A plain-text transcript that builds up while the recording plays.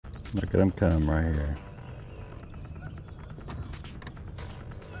Look at them come right here.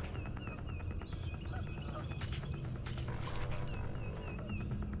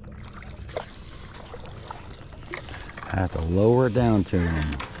 I have to lower it down to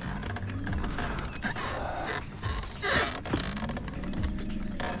them.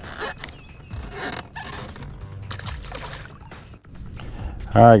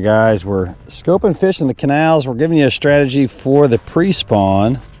 All right, guys, we're scoping fish in the canals. We're giving you a strategy for the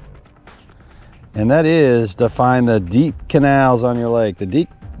pre-spawn, and that is to find the deep canals on your lake, the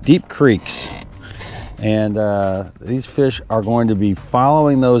deep creeks. And these fish are going to be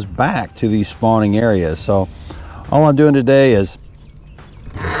following those back to these spawning areas. So all I'm doing today is,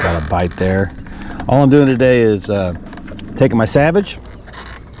 just got a bite there. All I'm doing today is taking my Savage,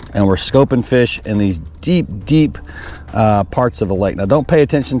 and we're scoping fish in these deep parts of the lake. Now don't pay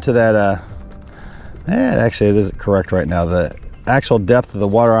attention to that, actually it isn't correct right now. The actual depth of the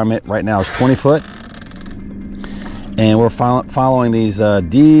water I'm at right now is 20 foot. And we're following these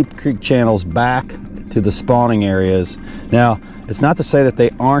deep creek channels back to the spawning areas. Now, it's not to say that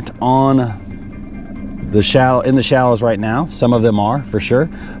they aren't in the shallows right now. Some of them are, for sure.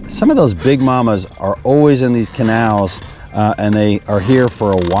 Some of those big mamas are always in these canals, and they are here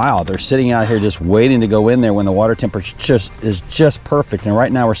for a while. They're sitting out here just waiting to go in there when the water temperature is just perfect. And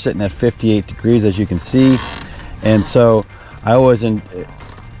right now we're sitting at 58 degrees, as you can see. And so I always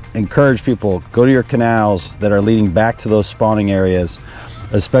encourage people, go to your canals that are leading back to those spawning areas,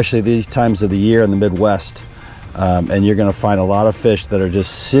 especially these times of the year in the Midwest. And you're gonna find a lot of fish that are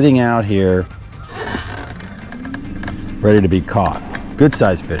just sitting out here ready to be caught. Good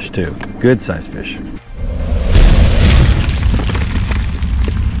sized fish too, good sized fish.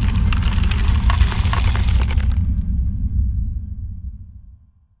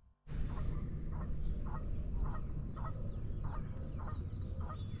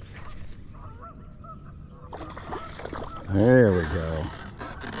 There we go.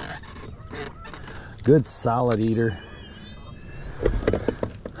 Good solid eater.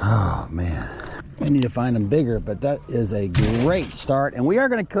 Oh man, we need to find them bigger, but that is a great start. And we are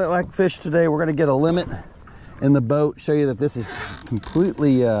going to collect fish today. We're going to get a limit in the boat, show you that this is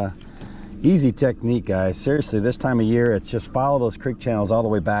completely easy technique, guys. Seriously, this time of year, it's just follow those creek channels all the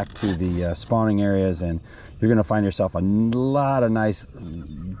way back to the spawning areas, and you're going to find yourself a lot of nice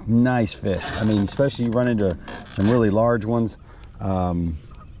fish. I mean, especially you run into some really large ones.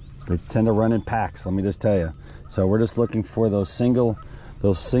 They tend to run in packs, let me just tell you. So we're just looking for those single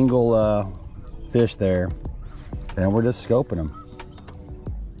fish there, and we're just scoping them.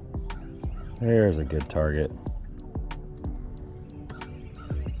 There's a good target.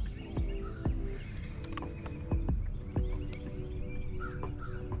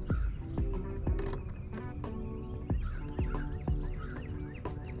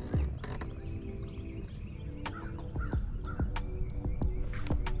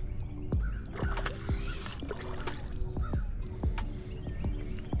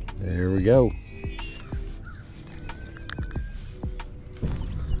 There we go.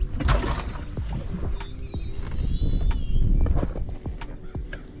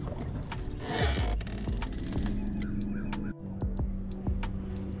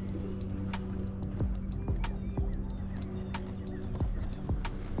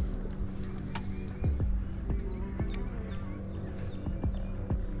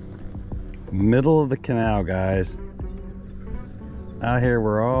 Middle of the canal, guys. Out here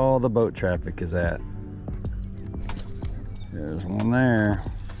where all the boat traffic is at. There's one there.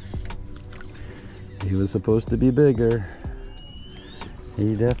 He was supposed to be bigger.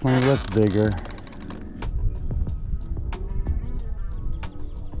 He definitely looked bigger.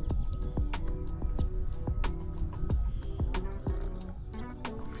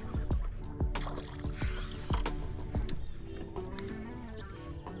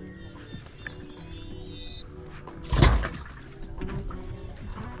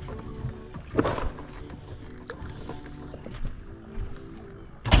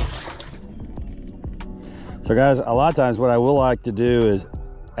 So guys, a lot of times what I will like to do is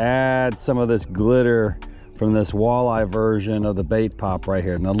add some of this glitter from this walleye version of the bait pop right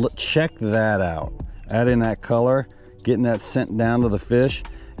here. Now look, check that out. Adding that color, getting that scent down to the fish,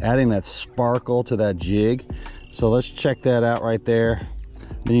 adding that sparkle to that jig. So let's check that out right there.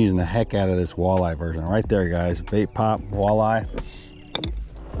 I've been using the heck out of this walleye version right there, guys. Bait pop walleye.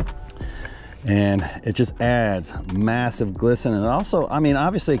 And it just adds massive glisten, and also, I mean,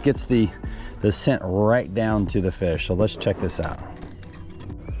 obviously it gets the scent right down to the fish. So let's check this out.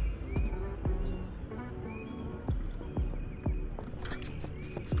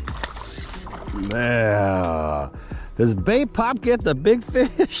 Yeah, Does Bait Pop get the big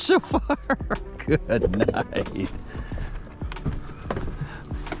fish so far? Good night.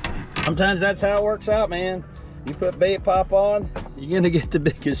 Sometimes that's how it works out, man. You put Bait Pop on, you're gonna get the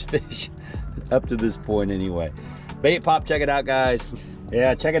biggest fish up to this point anyway. Bait Pop, check it out, guys.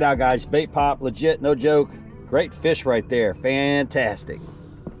 Yeah, check it out, guys. Bait Pop, legit, no joke. Great fish right there, fantastic.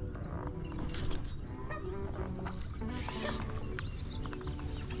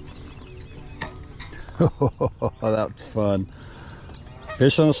 Oh, that was fun.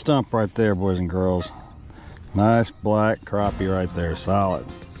 Fish on a stump right there, boys and girls. Nice black crappie right there, solid.